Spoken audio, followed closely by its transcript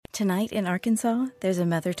Tonight in Arkansas, there's a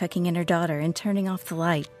mother tucking in her daughter and turning off the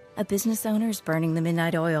light. A business owner's burning the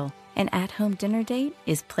midnight oil. An at-home dinner date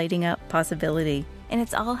is plating up possibility. And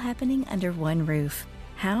it's all happening under one roof.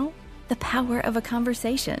 How? The power of a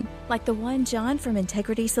conversation, like the one John from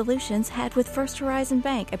Integrity Solutions had with First Horizon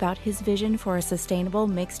Bank about his vision for a sustainable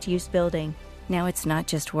mixed-use building. Now it's not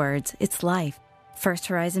just words, it's life. First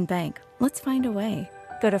Horizon Bank. Let's find a way.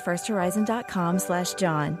 Go to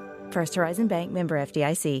firsthorizon.com/John. First Horizon Bank, member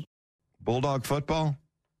FDIC. Bulldog football?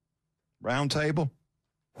 Roundtable?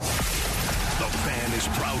 The Fan is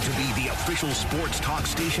proud to be the official sports talk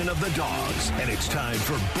station of the Dogs, and it's time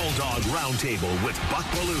for Bulldog Roundtable with Buck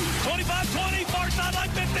Belue. 25-20, far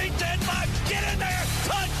sideline, 15, 10, 5, get in there,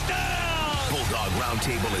 touchdown! Bulldog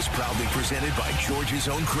Roundtable is proudly presented by Georgia's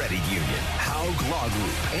own credit union, Haug Law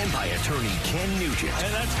Group, and by attorney Ken Nugent.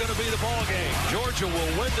 And that's going to be the ball game. Georgia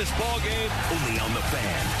will win this ball game. Only on the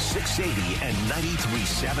Fan, 680 and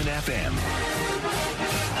 93.7 FM.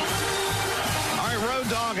 All right, Road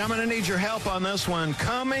Dog, I'm going to need your help on this one.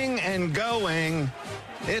 Coming and going,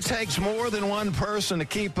 it takes more than one person to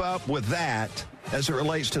keep up with that as it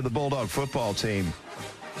relates to the Bulldog football team.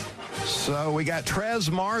 So we got Trez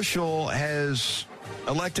Marshall has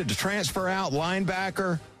elected to transfer out,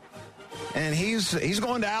 linebacker, and he's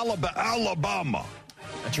going to Alabama.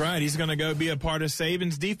 That's right. He's going to go be a part of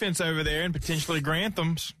Saban's defense over there and potentially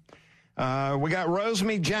Grantham's. We got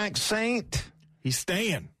Rosemead Jack Saint. He's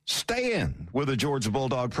staying with the Georgia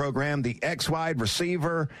Bulldog program, the ex-wide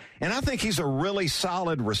receiver, and I think he's a really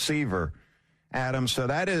solid receiver, Adam. So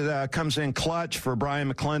that is, comes in clutch for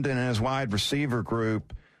Brian McClendon and his wide receiver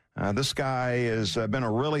group. This guy has been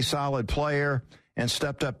a really solid player and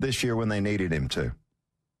stepped up this year when they needed him to.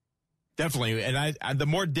 Definitely. And I the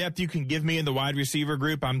more depth you can give me in the wide receiver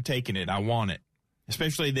group, I'm taking it. I want it,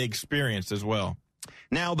 especially the experience as well.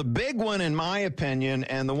 Now, the big one, in my opinion,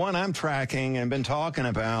 and the one I'm tracking and been talking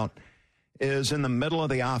about, is in the middle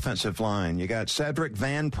of the offensive line. You got Cedric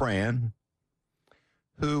Van Pran,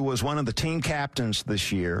 who was one of the team captains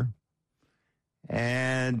this year,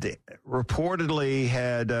 and reportedly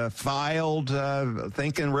had filed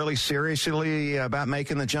thinking really seriously about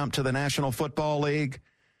making the jump to the National Football League.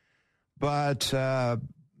 But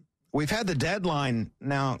we've had the deadline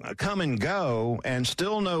now come and go, and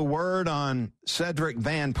still no word on Cedric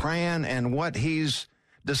Van Pran and what he's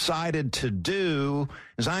decided to do.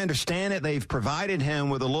 As I understand it, they've provided him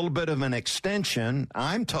with a little bit of an extension,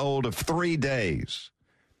 I'm told, of 3 days.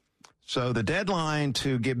 So the deadline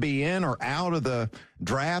to be in or out of the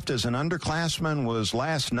draft as an underclassman was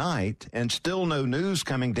last night, and still no news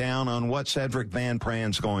coming down on what Cedric Van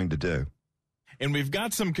Pran's going to do. And we've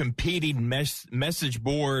got some competing message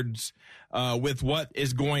boards with what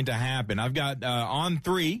is going to happen. I've got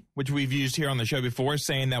On3, which we've used here on the show before,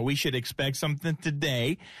 saying that we should expect something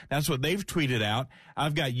today. That's what they've tweeted out.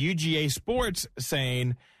 I've got UGA Sports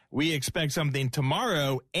saying we expect something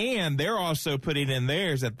tomorrow, and they're also putting in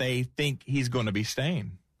theirs that they think he's going to be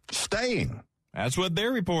staying. Staying? That's what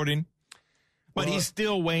they're reporting. But he's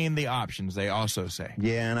still weighing the options, they also say.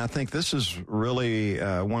 Yeah, and I think this is really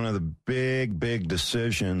one of the big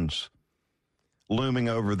decisions looming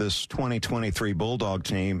over this 2023 Bulldog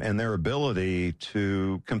team and their ability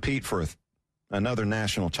to compete for another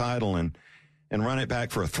national title and run it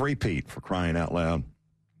back for a three-peat, for crying out loud.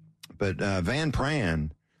 But Van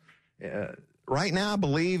Pran, right now, I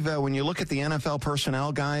believe when you look at the NFL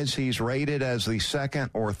personnel guides, he's rated as the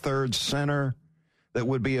second or third center that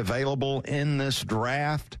would be available in this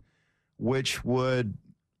draft, which would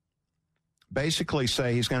basically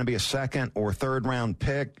say he's going to be a second or third round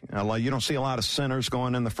pick. You don't see a lot of centers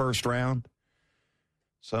going in the first round.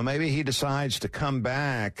 So maybe he decides to come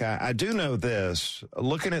back. I do know this,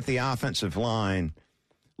 looking at the offensive line,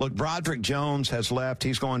 look, Broderick Jones has left.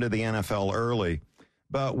 He's going to the NFL early.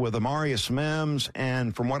 But with Amarius Mims,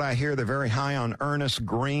 and from what I hear, they're very high on Ernest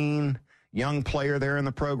Green, young player there in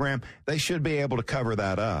the program, they should be able to cover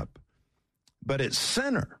that up. But at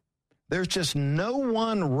center, there's just no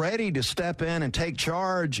one ready to step in and take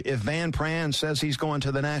charge if Van Pran says he's going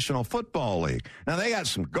to the National Football League. Now, they got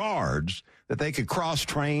some guards that they could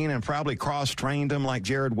cross-train and probably cross-trained them like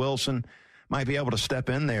Jared Wilson might be able to step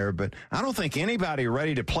in there. But I don't think anybody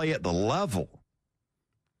ready to play at the level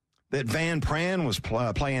that Van Pran was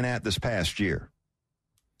playing at this past year.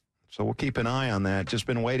 So we'll keep an eye on that. Just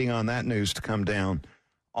been waiting on that news to come down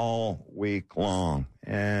all week long.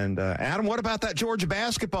 And, Adam, what about that Georgia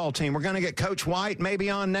basketball team? We're going to get Coach White maybe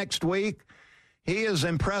on next week. He has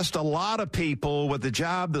impressed a lot of people with the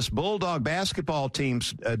job this Bulldog basketball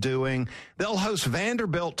team's doing. They'll host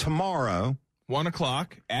Vanderbilt tomorrow. 1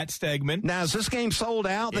 o'clock at Stegman. Now, is this game sold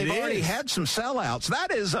out? They've already had some sellouts.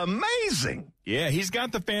 That is amazing. Yeah, he's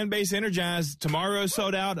got the fan base energized. Tomorrow's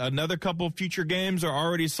sold out. Another couple of future games are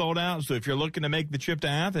already sold out. So if you're looking to make the trip to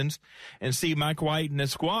Athens and see Mike White and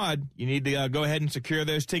his squad, you need to go ahead and secure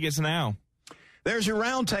those tickets now. There's your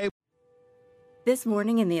roundtable. This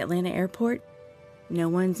morning in the Atlanta airport, no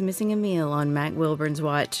one's missing a meal on Mac Wilburn's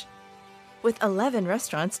watch. With 11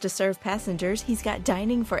 restaurants to serve passengers, he's got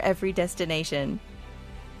dining for every destination.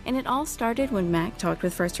 And it all started when Mac talked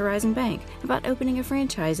with First Horizon Bank about opening a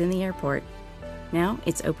franchise in the airport. Now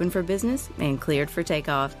it's open for business and cleared for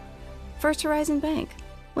takeoff. First Horizon Bank.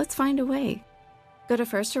 Let's find a way. Go to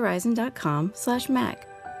firsthorizon.com/Mac.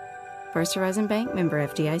 First Horizon Bank, member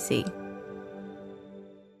FDIC.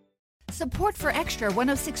 Support for Extra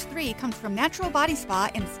 106.3 comes from Natural Body Spa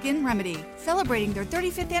and Skin Remedy, celebrating their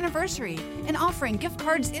 35th anniversary and offering gift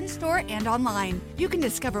cards in-store and online. You can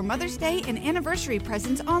discover Mother's Day and anniversary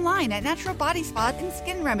presents online at Natural Body Spa and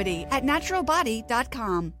Skin Remedy at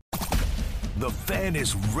naturalbody.com. The Fan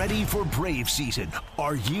is ready for Brave season.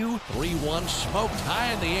 Are you? 3-1 smoked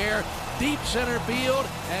high in the air, deep center field,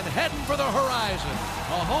 and heading for the horizon.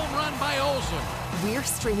 A home run by Olsen. We're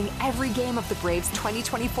streaming every game of the Braves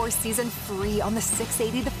 2024 season free on the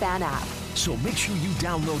 680 The Fan app. So make sure you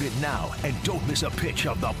download it now and don't miss a pitch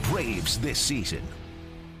of the Braves this season.